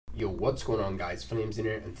Yo, what's going on guys, Flames in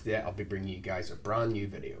here, and today I'll be bringing you guys a brand new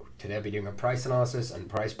video. Today I'll be doing a price analysis and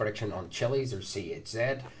price prediction on Chiliz or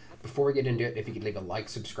CHZ. Before we get into it, if you could leave a like,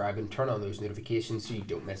 subscribe and turn on those notifications so you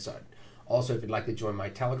don't miss out. Also, if you'd like to join my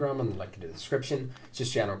Telegram, and the link in the description. It's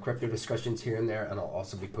just general crypto discussions here and there, and I'll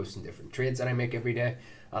also be posting different trades that I make every day.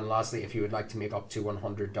 And lastly, if you would like to make up to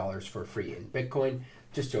 $100 for free in Bitcoin,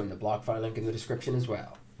 just join the BlockFi link in the description as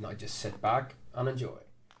well. Now just sit back and enjoy.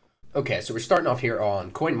 Okay, so we're starting off here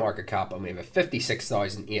on CoinMarketCap, and we have a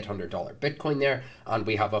 $56,800 Bitcoin there, and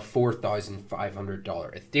we have a $4,500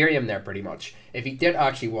 Ethereum there pretty much. If you did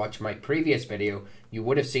actually watch my previous video, you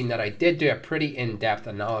would have seen that I did do a pretty in-depth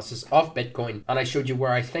analysis of Bitcoin, and I showed you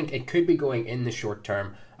where I think it could be going in the short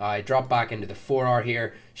term. I dropped back into the 4 hour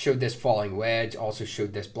here, showed this falling wedge, also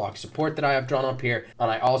showed this block support that I have drawn up here, and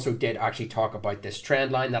I also did actually talk about this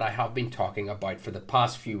trend line that I have been talking about for the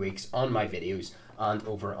past few weeks on my videos and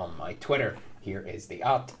over on my Twitter. Here is the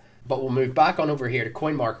 @ But we'll move back on over here to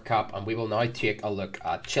CoinMarketCap, and we will now take a look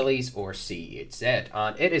at Chiliz or CHZ.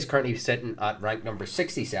 And it is currently sitting at rank number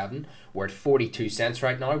 67. We're at 42 cents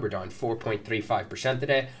right now. We're down 4.35%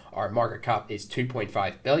 today. Our market cap is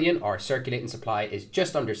 2.5 billion. Our circulating supply is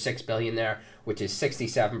just under 6 billion there, which is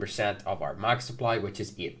 67% of our max supply, which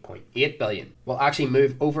is 8.8 billion. We'll actually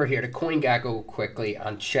move over here to CoinGecko quickly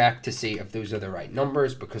and check to see if those are the right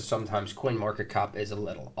numbers, because sometimes CoinMarketCap is a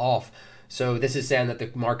little off. So this is saying that the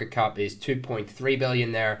market cap is 2.3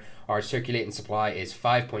 billion there, our circulating supply is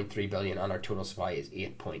 5.3 billion, and our total supply is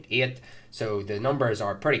 8.8. So the numbers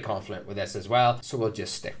are pretty confident with this as well. So we'll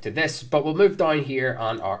just stick to this, but we'll move down here,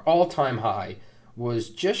 and our all-time high was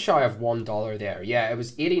just shy of $1 there. Yeah, it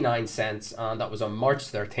was 89 cents, and that was on March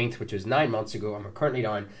 13th, which was 9 months ago, and we're currently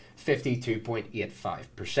down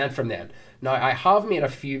 52.85% from then. Now, I have made a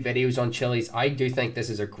few videos on Chiliz. I do think this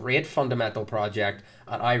is a great fundamental project,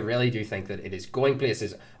 and I really do think that it is going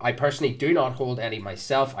places. I personally do not hold any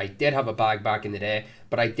myself. I did have a bag back in the day,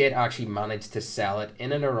 but I did actually manage to sell it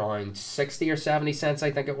in and around 60 or 70 cents,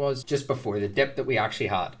 I think it was, just before the dip that we actually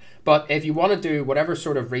had. But if you want to do whatever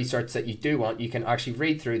sort of research that you do want, you can actually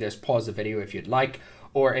read through this, pause the video if you'd like,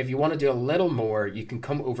 or if you want to do a little more, you can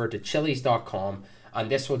come over to chiliz.com, and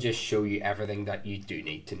this will just show you everything that you do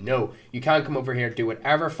need to know. You can come over here, do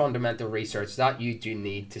whatever fundamental research that you do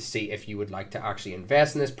need to see if you would like to actually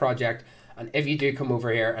invest in this project. And if you do come over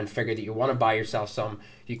here and figure that you want to buy yourself some,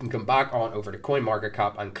 you can come back on over to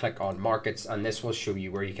CoinMarketCap and click on markets, and this will show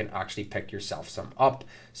you where you can actually pick yourself some up.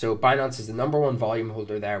 So Binance is the #1 volume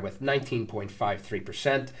holder there with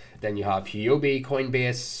 19.53%. Then you have Huobi,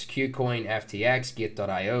 Coinbase, KuCoin, FTX,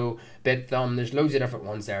 Gate.io, BitThumb. There's loads of different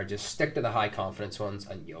ones there. Just stick to the high confidence ones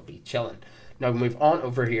and you'll be chilling. Now move on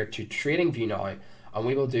over here to TradingView now, and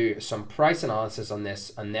we will do some price analysis on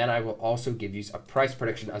this, and then I will also give you a price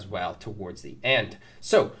prediction as well towards the end.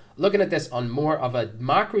 So looking at this on more of a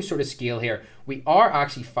macro sort of scale here, we are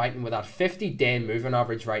actually fighting with that 50-day moving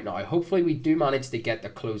average right now. Hopefully we do manage to get the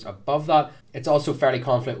close above that. It's also fairly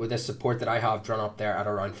confident with this support that I have drawn up there at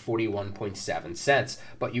around 41.7 cents,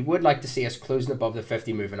 but you would like to see us closing above the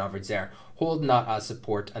 50 moving average there, holding that as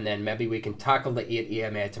support, and then maybe we can tackle the 8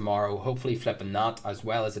 EMA tomorrow, hopefully flipping that as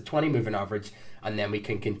well as the 20 moving average, and then we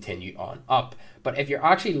can continue on up. But if you're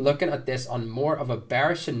actually looking at this on more of a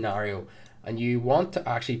bearish scenario, and you want to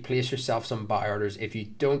actually place yourself some buy orders if you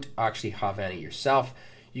don't actually have any yourself,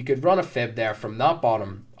 you could run a fib there from that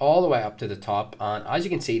bottom all the way up to the top, and as you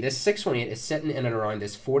can see, this 618 is sitting in and around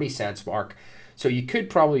this 40 cents mark. So you could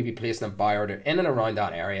probably be placing a buy order in and around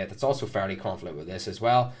that area. That's also fairly confident with this as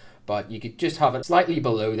well, but you could just have it slightly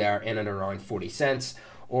below there in and around 40 cents,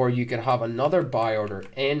 or you could have another buy order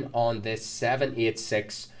in on this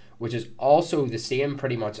 786, which is also the same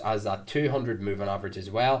pretty much as that 200 moving average as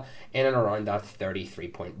well, in and around that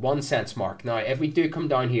 33.1 cents mark. Now, if we do come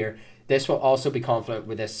down here, this will also be confident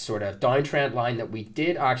with this sort of downtrend line that we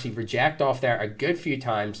did actually reject off there a good few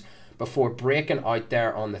times before breaking out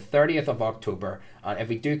there on the 30th of October. And if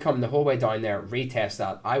we do come the whole way down there, retest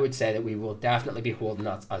that, I would say that we will definitely be holding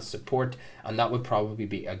that as support, and that would probably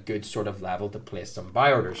be a good sort of level to place some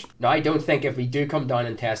buy orders. Now, I don't think if we do come down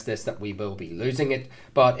and test this that we will be losing it,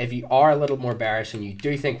 but if you are a little more bearish and you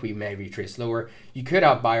do think we may retrace lower, you could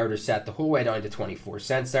have buy orders set the whole way down to 24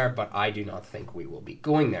 cents there, but I do not think we will be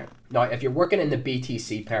going there. Now, if you're working in the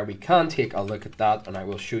BTC pair, we can take a look at that, and I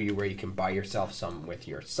will show you where you can buy yourself some with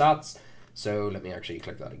your sats. So let me actually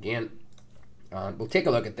click that again, and we'll take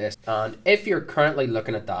a look at this. And if you're currently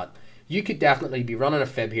looking at that, you could definitely be running a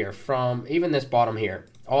fib here from even this bottom here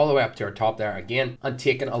all the way up to our top there again and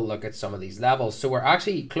taking a look at some of these levels. So we're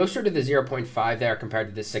actually closer to the 0.5 there compared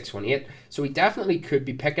to the 618. So we definitely could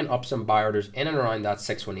be picking up some buy orders in and around that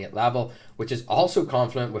 618 level, which is also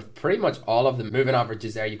confluent with pretty much all of the moving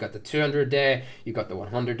averages there. You've got the 200 day, you've got the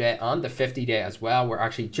 100 day and the 50 day as well. We're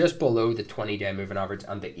actually just below the 20 day moving average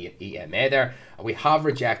and the 8 EMA there. We have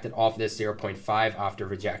rejected off this 0.5 after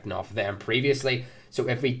rejecting off them previously. So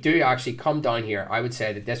if we do actually come down here, I would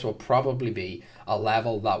say that this will probably be a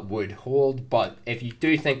level that would hold. But if you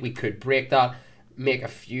do think we could break that, make a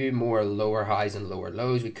few more lower highs and lower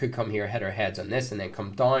lows, we could come here, hit our heads on this, and then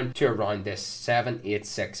come down to around this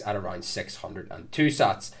 786 at around 602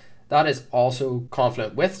 sats. That is also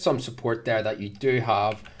confluent with some support there that you do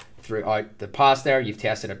have throughout the past there. You've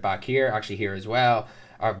tested it back here, actually here as well.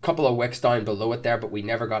 A couple of wicks down below it there, but we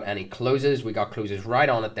never got any closes. We got closes right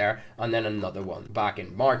on it there, and then another one back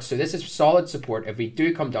in March. So this is solid support. If we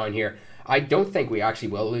do come down here, I don't think we actually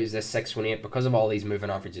will lose this 618 because of all these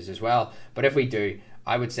moving averages as well. But if we do,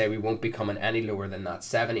 I would say we won't be coming any lower than that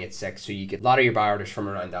 786. So you get a lot of your buy orders from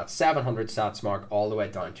around that 700 sats mark all the way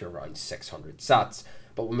down to around 600 sats.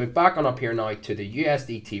 But we'll move back on up here now to the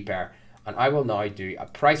USDT pair, and I will now do a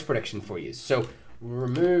price prediction for you. So we'll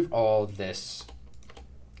remove all this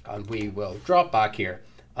and we will drop back here.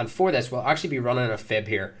 And for this, we'll actually be running a fib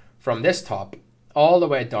here from this top all the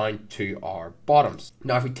way down to our bottoms.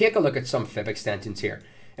 Now, if we take a look at some fib extensions here,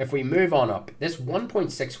 if we move on up, this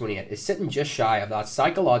 1.618 is sitting just shy of that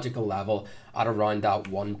psychological level at around that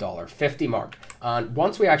 $1.50 mark. And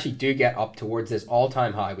once we actually do get up towards this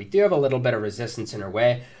all-time high, we do have a little bit of resistance in our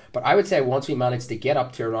way. But I would say once we manage to get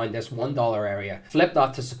up to around this $1 area, flip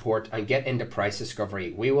that to support and get into price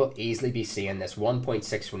discovery, we will easily be seeing this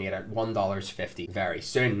 1.618 at $1.50 very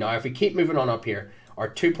soon. Now, if we keep moving on up here, our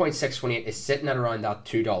 2.618 is sitting at around that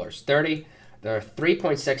 $2.30. The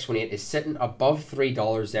 3.618 is sitting above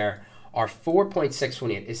 $3 there. Our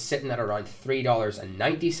 4.618 is sitting at around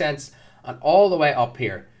 $3.90. And all the way up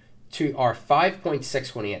here to our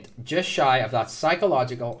 5.618, just shy of that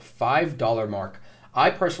psychological $5 mark. I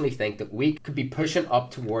personally think that we could be pushing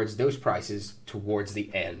up towards those prices towards the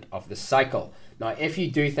end of the cycle. Now, if you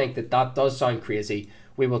do think that that does sound crazy,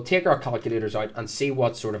 we will take our calculators out and see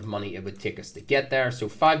what sort of money it would take us to get there. So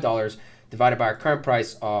 $5 divided by our current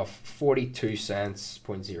price of 42 cents,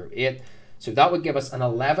 0.08. So that would give us an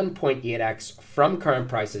 11.8x from current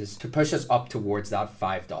prices to push us up towards that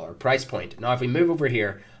 $5 price point. Now, if we move over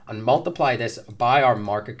here and multiply this by our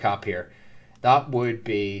market cap here, that would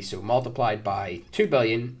be, so multiplied by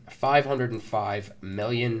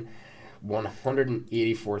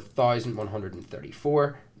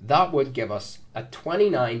 2,505,184,134. That would give us a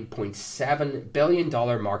 $29.7 billion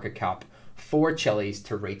market cap for Chiliz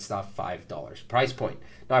to reach that $5 price point.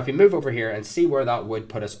 Now, if we move over here and see where that would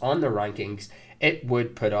put us on the rankings, it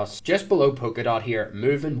would put us just below Polkadot here,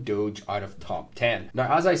 moving Doge out of top 10.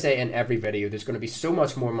 Now, as I say in every video, there's going to be so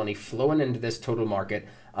much more money flowing into this total market.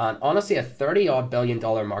 And honestly, a $30-odd billion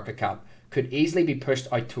market cap could easily be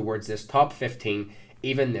pushed out towards this top 15,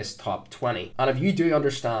 even this top 20. And if you do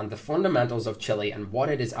understand the fundamentals of Chili and what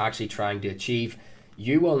it is actually trying to achieve,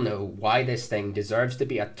 you will know why this thing deserves to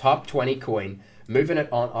be a top 20 coin, moving it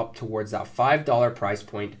on up towards that $5 price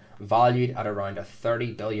point, valued at around a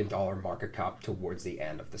 $30 billion market cap towards the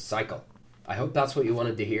end of the cycle. I hope that's what you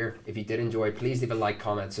wanted to hear. If you did enjoy, please leave a like,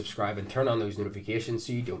 comment, subscribe, and turn on those notifications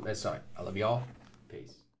so you don't miss out. I love you all.